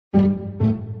复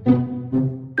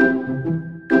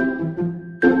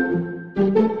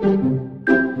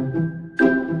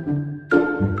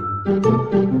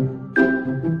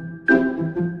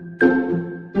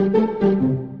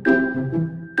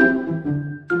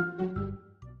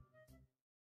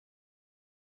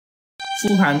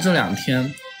盘这2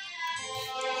天，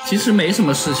其实没什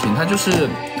么事情，他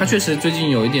确实最近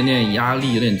有一点点压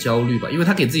力，有点焦虑吧，因为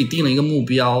他给自己定了一个目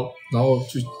标，然后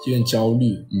就有点焦虑。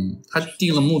他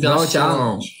定了目标，然后加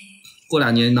上过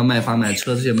2年能买房买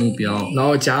车这些目标，然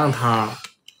后加上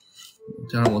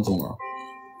我懂了，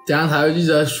加上他一直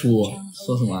在说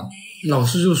什么，老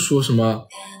师就说什么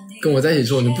跟我在一起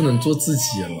之后你就不能做自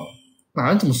己了，哪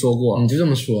人这么说过？你就这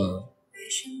么说的。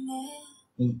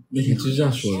你就这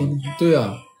样说的，对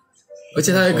啊，而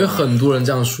且他还跟很多人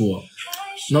这样说，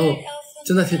然后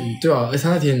在那天，对啊，而且他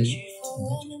那天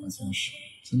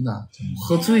真的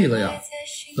喝醉了呀，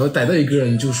然后逮到一个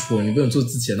人就说你不能做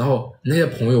自己，然后那些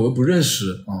朋友我又不认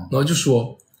识，然后就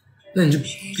说那你就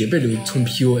别被流通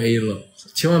PUA 了，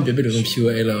千万别被流通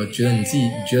PUA 了，我觉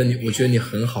得你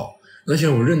很好，而且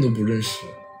我认都不认识，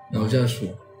然后这样说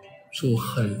我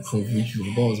很无语，我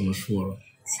不知道怎么说了。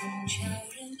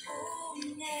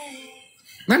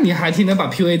那你还天天把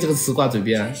PUA 这个词挂嘴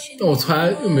边？但我从来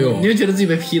又没有。你会觉得自己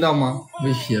被 P 到吗？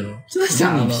被 P 了，真的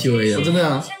假的？你 PUA 我真的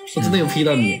啊，我真的有 P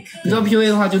到你。你知道 PUA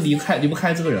的话就离不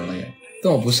开这个人了耶。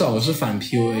但我不是，我是反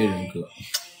PUA 人格，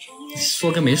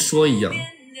说跟没说一样。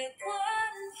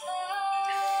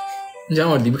你想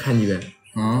我离不开你呗？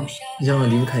你想我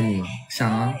离不开你吗？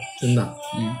想啊，真的。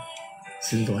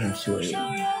其实多想 PUA 人。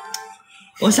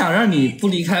我想让你不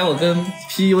离开我，跟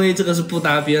PUA 这个是不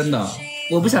搭边的。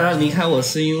我不想让你离开我，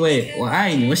是因为我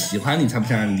爱你，我喜欢你，才不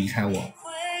想让你离开我。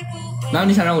然后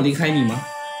你想让我离开你吗？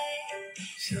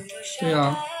对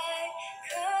啊。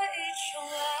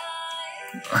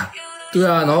对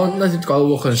啊，然后那就搞得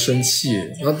我很生气。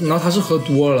然后他是喝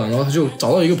多了，然后他就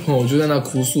找到一个朋友，就在那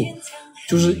哭诉，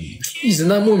就是一直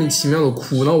在那莫名其妙的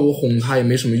哭。然后我哄他也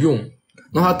没什么用。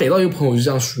然后他逮到一个朋友就这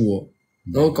样说，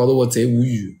然后搞得我贼无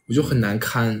语，我就很难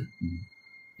堪。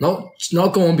然后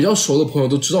跟我们比较熟的朋友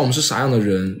都知道我们是啥样的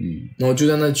人，然后就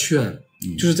在那劝，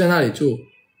就是在那里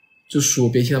就说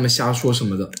别听他们瞎说什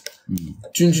么的。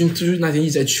君就是那天一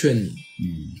直在劝你，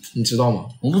你知道吗？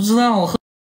我不知道，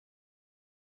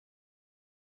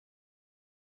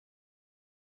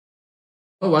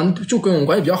我完就跟我们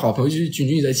关系比较好的朋友，就是君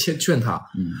一直在劝他，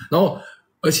然后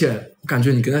而且感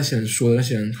觉你跟那些人说的那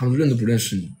些人，他们认都不认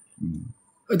识你。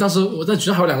当时我在局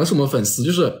上还有2个是我们粉丝，就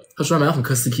是他说他们很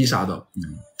磕 CP 啥的，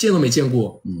见都没见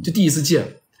过，就第一次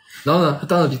见。然后呢，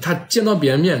他见到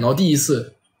别人面，然后第一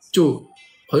次就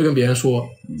跑去跟别人说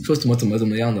怎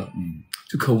么样的，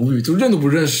就可无语，就认都不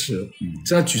认识，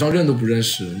在局上认都不认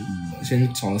识。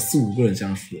先找了4、5个人这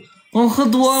样说，我喝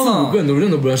多了，4、5个人都认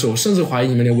都不认识，我甚至怀疑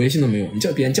你们连微信都没有，你叫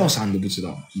别人叫啥你都不知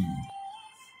道。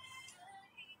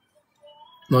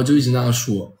然后就一直那样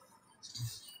说，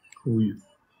可无语。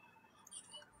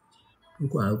不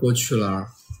管了，过去了。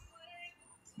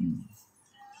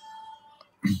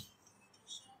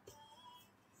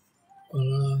完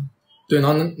了。对，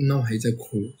然后那我还在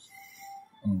哭。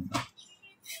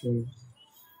说了，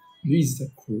我就一直在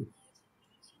哭。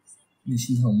你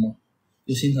心疼吗？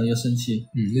又心疼又生气。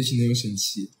又心疼又生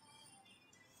气。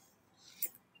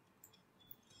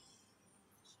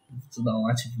不知道，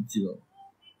完全不记得了。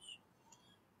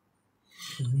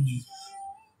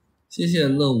谢谢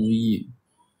乐无意。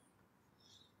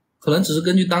可能只是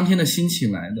根据当天的心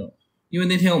情来的，因为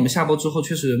那天我们下播之后，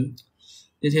确实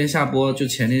那天下播就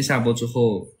前天下播之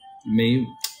后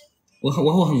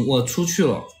我出去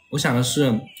了。我想的是，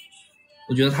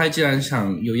我觉得他既然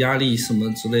想有压力什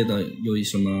么之类的，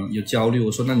有焦虑，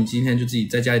我说那你今天就自己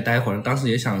在家里待会儿。当时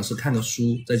也想的是看个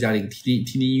书，在家里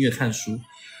听音乐看书，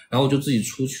然后我就自己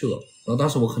出去了。然后当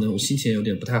时我心情有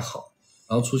点不太好，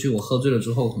然后出去我喝醉了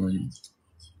之后，可能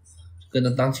跟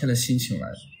着当天的心情来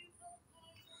的。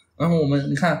然后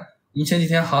你看我们前几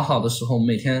天好好的时候，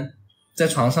每天在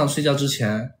床上睡觉之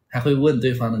前还会问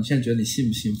对方呢，你现在觉得你幸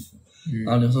不幸福？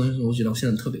然后刘松就说我觉得我现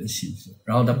在特别的幸福，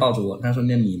然后他抱着我，他说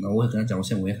那你呢？我也跟他讲我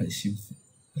现在我也很幸福。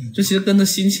就其实跟着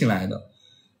心情来的，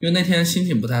因为那天心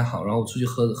情不太好，然后我出去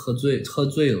喝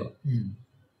醉了。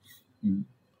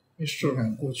没事，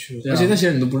过去了。而且那些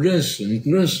人你都不认识，你不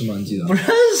认识吗？你记得？不认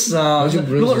识啊！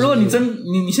如果你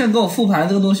现在跟我复盘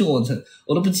这个东西，我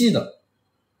都不记得，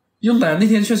因为本来那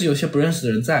天确实有些不认识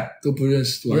的人在，都不认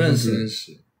识，不认识。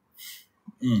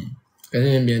感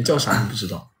觉别人叫啥你不知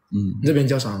道。你那边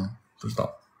叫啥呢？不知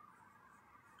道。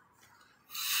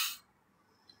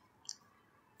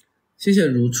谢谢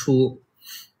如初。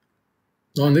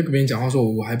然后你在跟别人讲话说，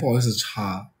我还不好意思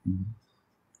插。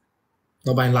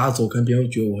然后把你拉走，可能别人会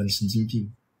觉得我很神经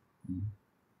病。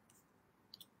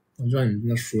我就让你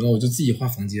那说，然后我就自己画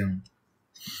房间了，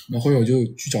然后后面我就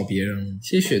去找别人。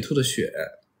谢谢雪兔的雪，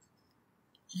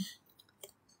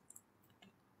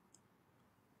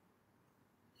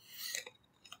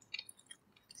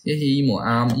谢谢一抹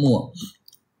阿莫，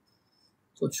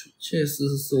过去，谢谢思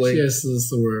思思维，谢谢思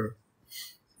思维，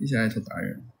谢谢爱头达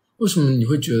人。为什么你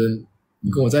会觉得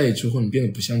你跟我在一起之后，你变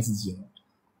得不像自己了？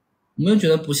我没有觉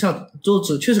得不像，就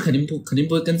确实肯定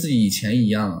不会跟自己以前一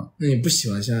样啊。那你不喜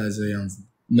欢现在这个样子？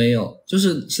没有，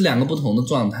是两个不同的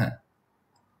状态。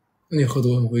那你喝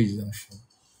多了会一直这样说？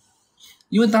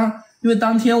因为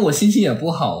当天我心情也不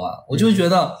好啊，我就会觉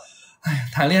得，哎，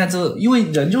谈恋爱因为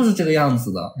人就是这个样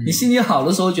子的。你心情好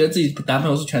的时候，觉得自己男朋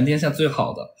友是全天下最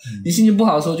好的；你心情不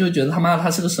好的时候，就会觉得他妈的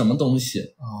他是个什么东西。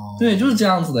哦，对，就是这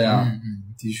样子的呀。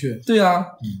的确。对啊，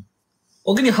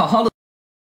我跟你好好的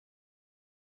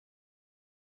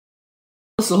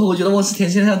时候，我觉得我是全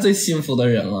天下最幸福的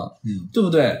人了，对不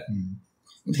对？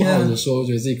不好的时候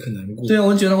觉得自己可难过。对，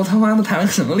我觉得我他妈的谈了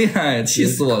个什么恋爱，气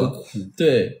死我了。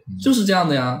对，就是这样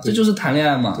的呀，这就是谈恋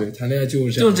爱嘛。对，谈恋爱就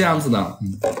是这样子的。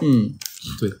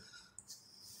对。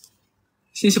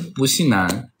谢谢不信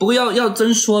男。不过要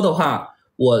真说的话，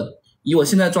以我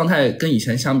现在状态跟以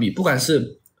前相比，不管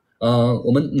是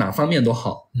我们哪方面都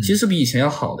好，其实比以前要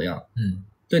好的呀。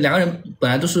对，两个人本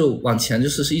来都是往前，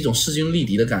是一种势均力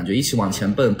敌的感觉，一起往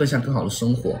前奔向更好的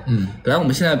生活。本来我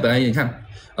们现在你看，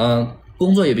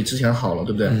工作也比之前好了，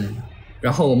对不对？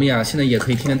然后我们俩现在也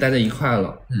可以天天待在一块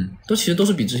了。其实都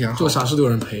是比之前好。做啥事都有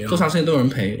人陪啊。做啥事情都有人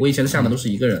陪。我以前的厦门都是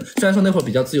一个人，虽然说那会儿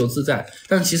比较自由自在，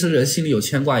但是其实人心里有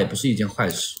牵挂也不是一件坏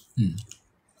事。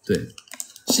对。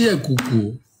谢谢姑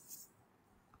姑。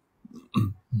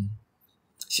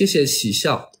谢谢喜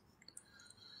笑。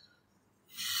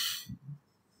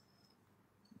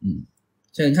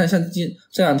现在你看，像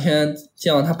这两天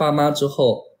见完他爸妈之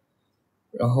后，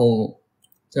然后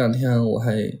这两天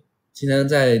今天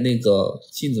在那个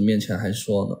镜子面前还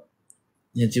说呢，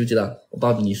你还记不记得我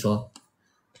抱着你说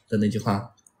的那句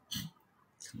话？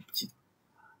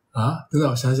啊，等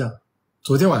等，我想想，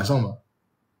昨天晚上吧。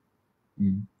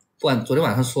不管昨天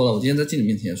晚上说了，我今天在镜子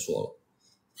面前也说了，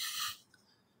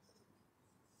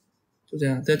就这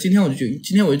样。但今天我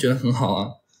就觉得很好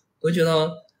啊，我就觉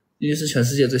得已经是全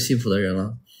世界最幸福的人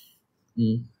了。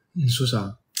你说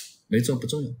啥？没重不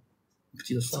重要，不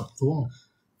记得说了，都忘了。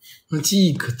我记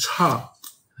忆可差，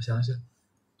我想想。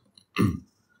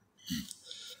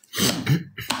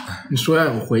你说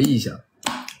呀，我回忆一下。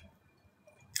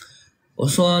我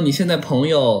说你现在朋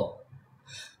友，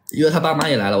因为他爸妈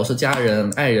也来了，我说家人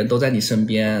爱人都在你身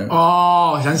边。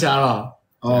哦，想起来了。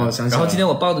想起来了。然后今天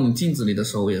我抱着你镜子里的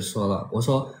时候，我也说了，我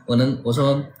说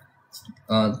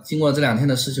经过这两天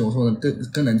的事情，我说我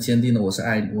更能坚定的我是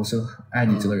爱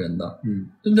你这个人的，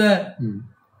对不对？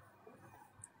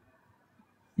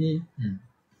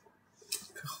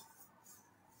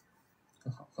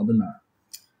好不难，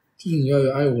就是你要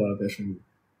有爱我了呗，兄弟。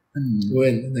我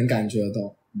也能感觉得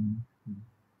到。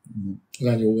我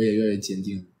感觉我也越来越坚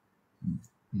定了。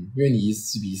因为你一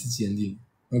次比一次坚定，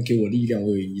然后给我力量，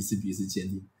我也一次比一次坚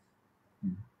定。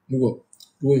如果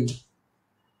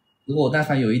我但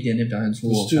凡有一点点表现出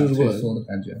我想退缩的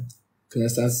感觉，可能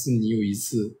3次你有一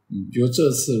次，比如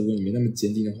这次如果你没那么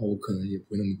坚定的话，我可能也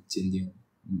不会那么坚定了。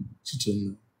是真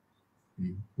的。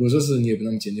如果这次你也不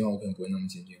那么坚定的话，我可能不会那么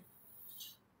坚定。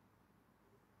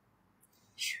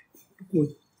我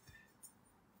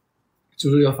就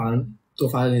是要多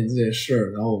发生点这些事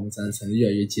儿，然后我们才能越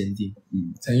来越坚定，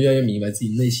才能越来越明白自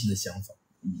己内心的想法。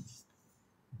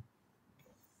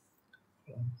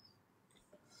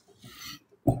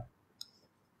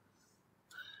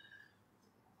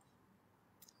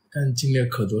但经历了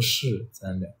可多事，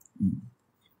咱俩。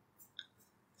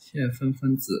谢谢分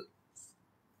分子。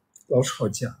老吵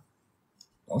架。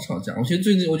我觉得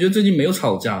最近没有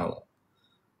吵架了，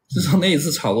自从那一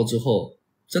次吵过之后，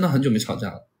真的很久没吵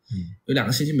架了。有2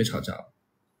个星期没吵架了。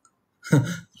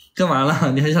干嘛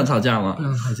了？你很想吵架吗？不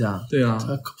想吵架。对啊。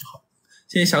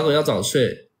谢谢小狗要早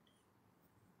睡。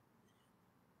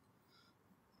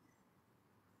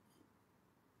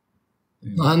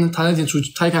他那天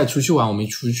他一开始出去玩，我没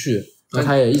出去，然后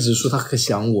他也一直说他可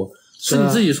想我。是你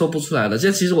自己说不出来的。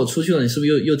这其实我出去了，你是不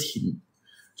是又提？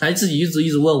他自己一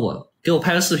直问我，给我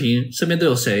拍个视频，身边都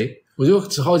有谁？我就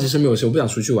只好奇身边有谁，我不想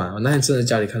出去玩。我那天真的在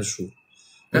家里看书，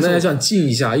我那天想静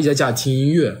一下，一直在家里听音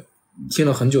乐，听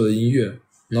了很久的音乐，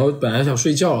然后本来想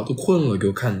睡觉了，都困了，给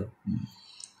我看的。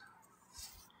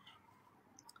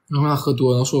然后他喝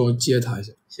多，然后说我接他一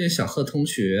下。谢谢小贺同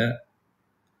学。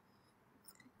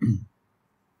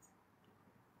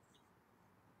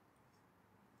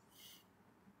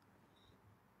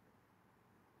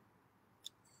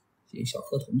谢谢小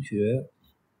贺同学。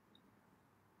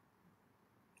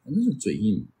反正是嘴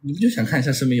硬，你不就想看一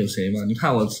下身边有谁吗？你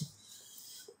怕我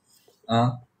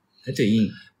啊？还嘴硬？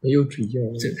没有嘴硬，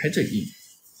还嘴硬。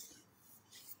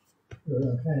我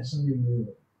想看身边有没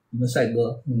有你们帅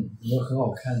哥，有没有很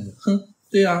好看的？哼，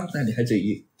对啊，那你还嘴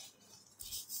硬。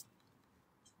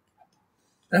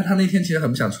但他那天其实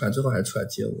很不想出来，最后还出来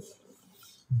接我。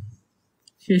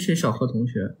谢谢小贺同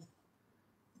学。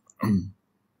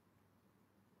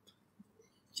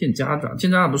见家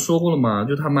长不是说过了吗？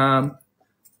就他妈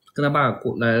跟他爸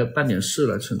过来办点事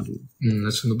来成都。来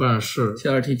成都办点事。谢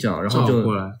2踢脚，然后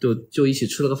就一起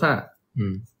吃了个饭。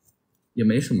也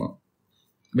没什么，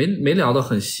没聊得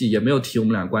很细，也没有提我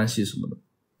们俩关系什么的。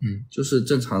就是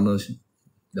正常的聊天。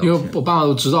因为我爸妈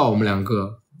都知道我们2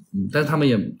个。但是他们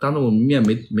也当着我们面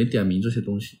没点名这些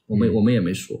东西，我们也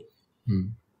没说。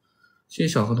谢谢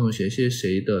小何同学，谢谢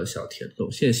谁的小甜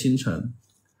豆，谢谢星辰。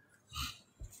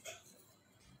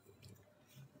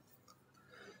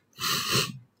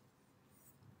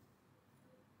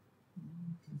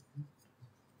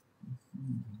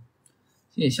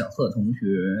谢谢小贺同学，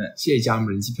谢谢加我们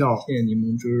人气票，谢谢柠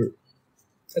檬汁。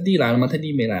他弟来了吗？他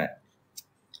弟没来。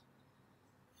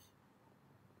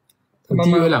我弟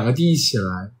有2个弟一起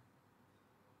来。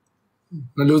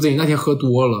那刘子颖那天喝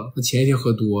多了，他前一天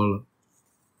喝多了，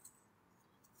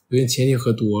有点前一天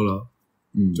喝多了，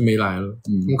就没来了。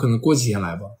我们可能过几天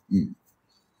来吧。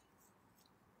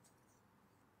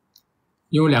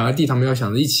因为2个弟他们要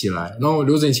想着一起来，然后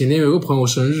刘子颖前天有一个朋友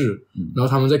生日，然后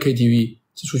他们在 KTV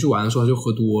就出去玩的时候他就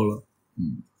喝多了，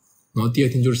然后第2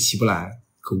天就是起不来，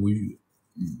可无语。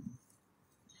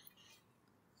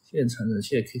谢谢陈子，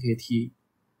谢谢 KKT。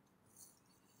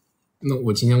那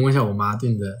我今天问一下我妈对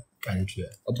你的感觉。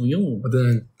不用了，我等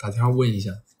人打电话问一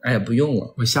下。哎呀，不用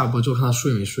了，我下播之后看他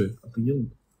睡没睡。不用了，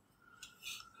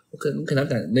我给他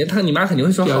感，你妈肯定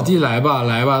会说好。表弟来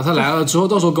吧，他来了之后，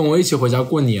到时候跟我一起回家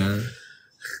过年。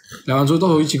来完之后，到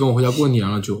时候一起跟我回家过年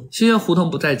了就。谢谢胡同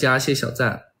不在家，谢谢小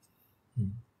赞。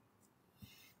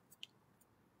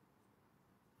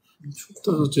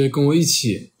到时候直接跟我一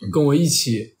起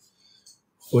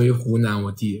回湖南，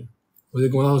我弟，我就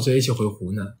跟我到时候直接一起回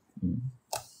湖南。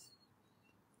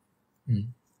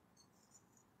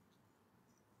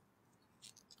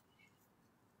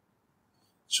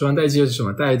吃完戴戒指什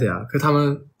么戴的呀？可他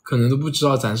们可能都不知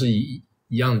道咱是一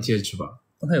样的戒指吧？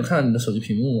那他有看到你的手机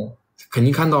屏幕吗？肯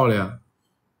定看到了呀。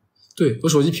对，我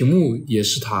手机屏幕也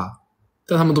是他，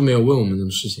但他们都没有问我们这种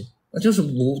事情。那就是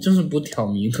不挑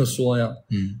明的说呀。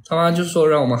他妈就说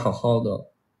让我们好好的，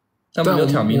但没有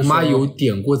挑明说。我妈有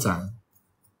点过咱。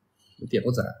有点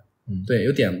过咱。对，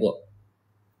有点过。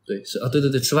对，是啊，对，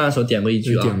吃饭的时候点过一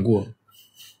句啊。点过。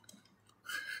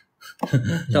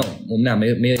但我们俩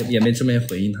也没正面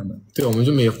回应他们。对，我们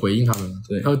就没回应他们。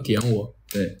对，他要点我。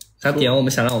对，他点我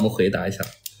们，想让我们回答一下。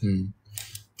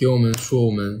给我们说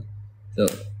我们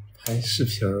拍视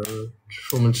频，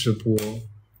说我们直播。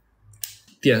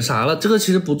点啥了？这个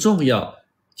其实不重要。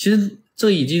其实这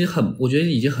个我觉得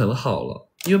已经很好了，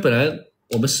因为本来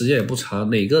我们时间也不长，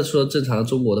哪个说正常的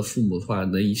中国的父母的话，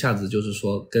能一下子就是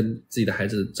说跟自己的孩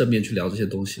子正面去聊这些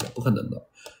东西的，不可能的。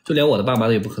就连我的爸妈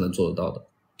都也不可能做得到的。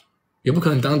也不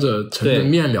可能当着陈的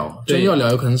面聊，真要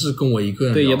聊有可能是跟我一个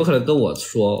人聊。对，也不可能跟我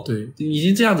说。对，已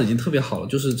经这样子已经特别好了，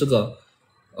就是这个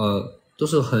都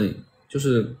是很就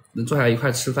是能坐下来一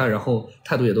块吃饭，然后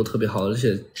态度也都特别好，而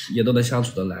且也都能相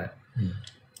处得来。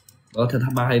然后他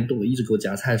妈还一直给我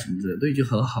夹菜什么之类的，都已经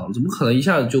很好了，怎么可能一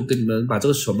下子就跟你们把这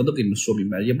个什么都给你们说明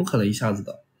白？也不可能一下子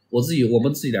的。我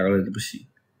们自己2个人都不行。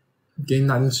给你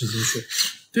拿点纸巾水。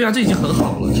对啊，这已经很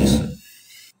好了，其实。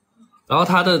然后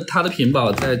他的屏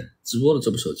保在直播的这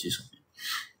部手机上面。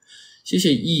谢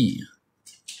谢 E。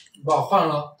你把我换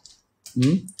了？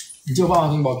你就把我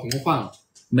屏保屏幕换了？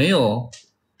没有。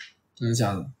真的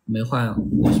假的？没换啊，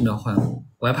为什么要换？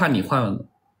我还怕你换了呢。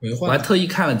没换。我还特意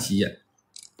看了几眼。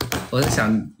我在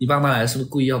想你爸妈来是不是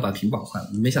故意要把屏保换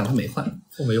了？没想到他没换。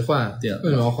我没换。对啊。为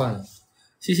什么要换？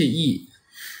谢谢 E。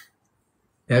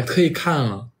你还特意看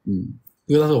了？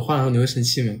如果当时我换了，你会生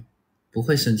气吗？不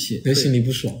会生气，你心里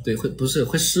不爽。对，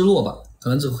会失落吧？可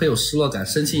能只会有失落感，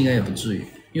生气应该也不至于，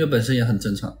因为本身也很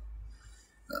正常。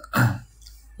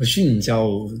我去你家，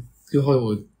最后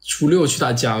我初6去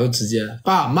他家，我就直接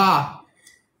爸妈，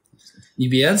你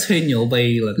别吹牛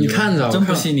逼了，你看着，真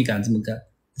不信你敢这么干。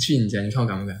去你家，你看我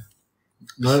敢不敢？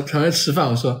然后他在吃饭，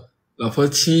我说老婆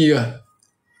亲一个。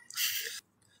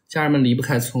家人们离不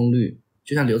开葱绿，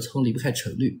就像刘聪离不开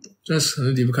陈绿，真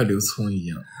是离不开刘聪一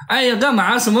样。哎呀，干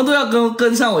嘛什么都要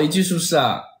跟上我一句，是不是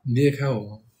啊？你离得开我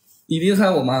吗？你离得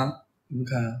开我吗？离不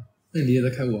开啊。那你离得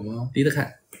开我吗？离得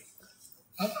开。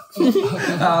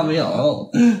啊，没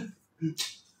有。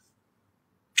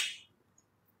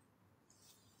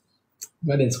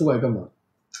买点醋来干嘛？